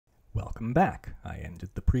Welcome back. I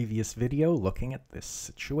ended the previous video looking at this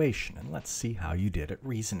situation, and let's see how you did at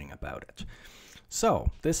reasoning about it. So,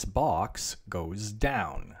 this box goes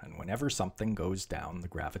down, and whenever something goes down, the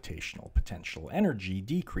gravitational potential energy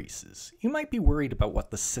decreases. You might be worried about what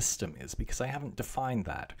the system is, because I haven't defined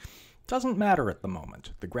that. Doesn't matter at the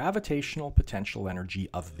moment. The gravitational potential energy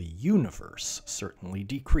of the universe certainly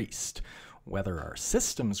decreased. Whether our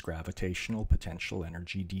system's gravitational potential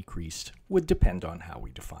energy decreased would depend on how we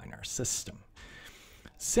define our system.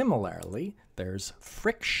 Similarly, there's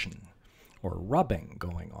friction, or rubbing,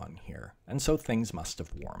 going on here, and so things must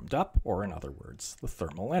have warmed up, or in other words, the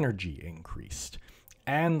thermal energy increased.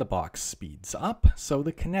 And the box speeds up, so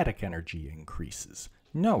the kinetic energy increases.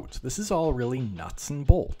 Note, this is all really nuts and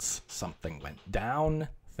bolts. Something went down,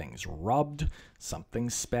 things rubbed, something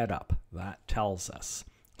sped up. That tells us.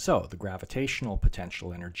 So the gravitational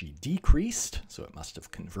potential energy decreased, so it must have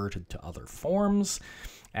converted to other forms,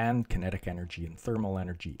 and kinetic energy and thermal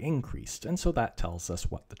energy increased, and so that tells us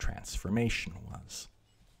what the transformation was.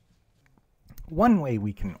 One way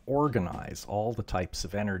we can organize all the types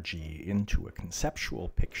of energy into a conceptual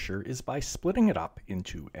picture is by splitting it up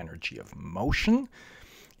into energy of motion,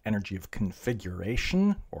 energy of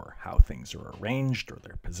configuration, or how things are arranged or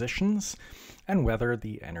their positions, and whether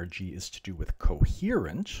the energy is to do with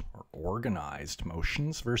coherent or organized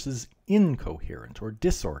motions versus incoherent or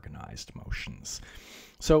disorganized motions.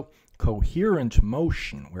 So, coherent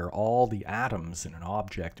motion, where all the atoms in an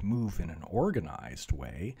object move in an organized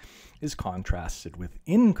way, is contrasted with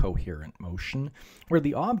incoherent motion, where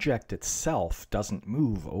the object itself doesn't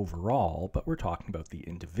move overall, but we're talking about the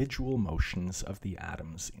individual motions of the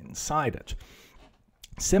atoms inside it.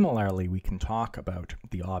 Similarly, we can talk about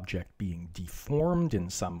the object being deformed in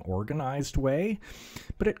some organized way,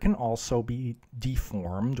 but it can also be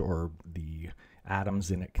deformed, or the atoms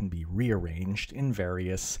in it can be rearranged in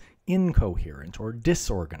various incoherent or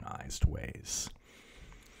disorganized ways.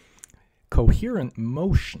 Coherent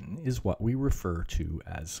motion is what we refer to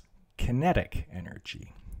as kinetic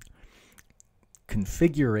energy.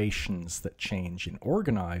 Configurations that change in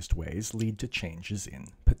organized ways lead to changes in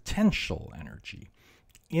potential energy.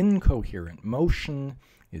 Incoherent motion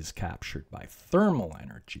is captured by thermal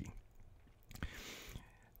energy.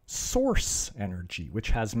 Source energy, which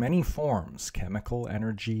has many forms, chemical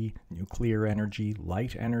energy, nuclear energy,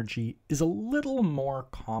 light energy, is a little more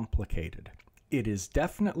complicated. It is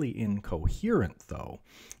definitely incoherent, though,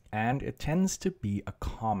 and it tends to be a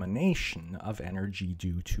combination of energy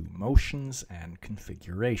due to motions and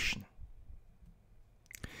configuration.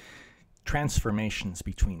 Transformations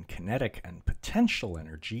between kinetic and potential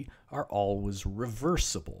energy are always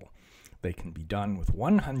reversible. They can be done with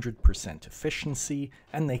 100% efficiency,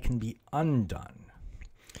 and they can be undone.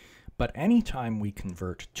 But anytime we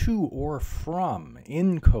convert to or from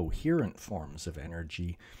incoherent forms of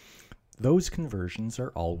energy, those conversions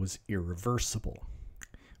are always irreversible.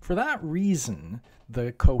 For that reason,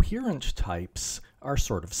 the coherent types are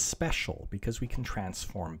sort of special, because we can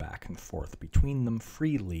transform back and forth between them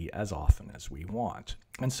freely as often as we want.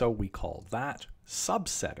 And so we call that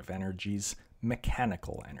subset of energies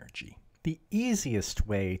mechanical energy. The easiest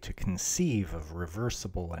way to conceive of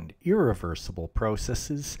reversible and irreversible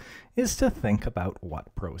processes is to think about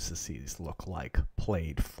what processes look like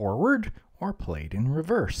played forward or played in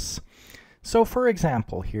reverse. So for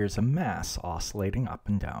example, here's a mass oscillating up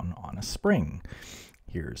and down on a spring.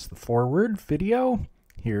 Here's the forward video,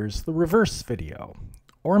 here's the reverse video.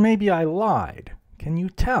 Or maybe I lied. Can you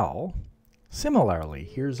tell? Similarly,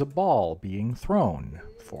 here's a ball being thrown.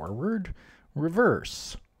 Forward,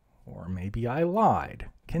 reverse. Or maybe I lied.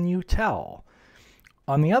 Can you tell?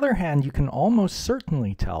 On the other hand, you can almost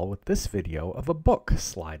certainly tell with this video of a book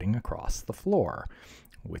sliding across the floor.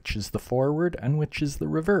 Which is the forward and which is the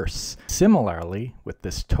reverse? Similarly, with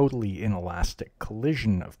this totally inelastic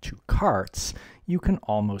collision of two carts, you can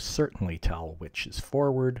almost certainly tell which is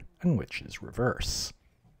forward and which is reverse.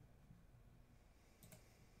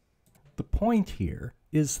 The point here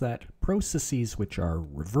is that processes which are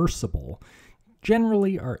reversible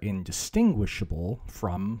generally are indistinguishable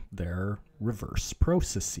from their reverse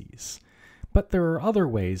processes. But there are other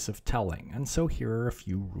ways of telling, and so here are a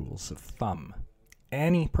few rules of thumb.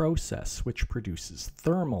 Any process which produces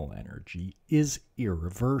thermal energy is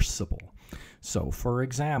irreversible. So, for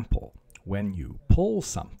example, when you pull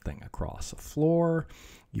something across a floor,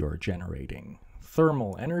 you're generating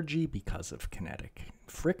thermal energy because of kinetic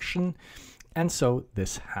friction, and so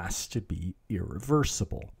this has to be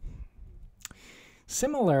irreversible.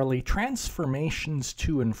 Similarly, transformations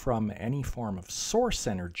to and from any form of source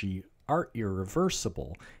energy are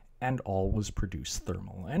irreversible, and always produce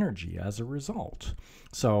thermal energy as a result.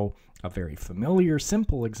 So a very familiar,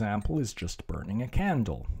 simple example is just burning a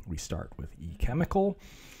candle. We start with E chemical.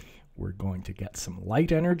 We're going to get some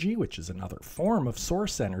light energy, which is another form of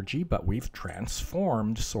source energy, but we've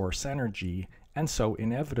transformed source energy, and so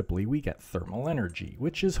inevitably we get thermal energy,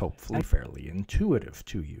 which is hopefully fairly intuitive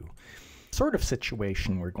to you. The sort of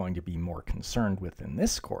situation we're going to be more concerned with in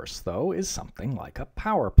this course, though, is something like a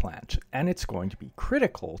power plant, and it's going to be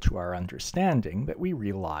critical to our understanding that we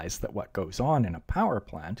realize that what goes on in a power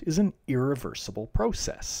plant is an irreversible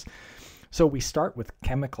process. So we start with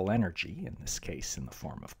chemical energy, in this case in the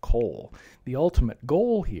form of coal. The ultimate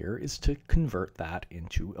goal here is to convert that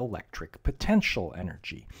into electric potential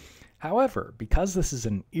energy. However, because this is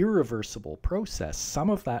an irreversible process, some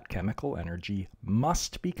of that chemical energy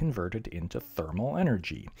must be converted into thermal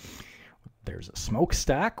energy. There's a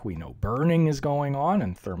smokestack, we know burning is going on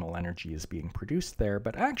and thermal energy is being produced there,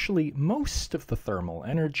 but actually most of the thermal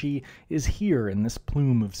energy is here in this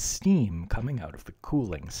plume of steam coming out of the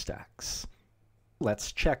cooling stacks.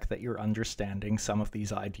 Let's check that you're understanding some of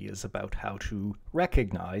these ideas about how to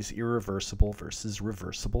recognize irreversible versus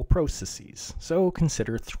reversible processes. So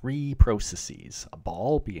consider three processes: a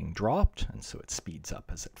ball being dropped, and so it speeds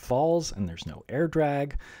up as it falls, and there's no air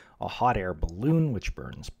drag; a hot air balloon which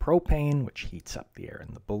burns propane, which heats up the air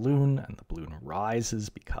in the balloon, and the balloon rises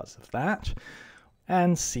because of that;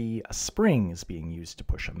 and C, a spring is being used to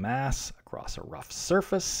push a mass across a rough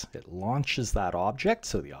surface. It launches that object,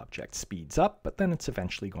 so the object speeds up, but then it's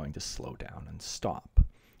eventually going to slow down and stop.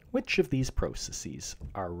 Which of these processes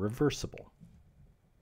are reversible?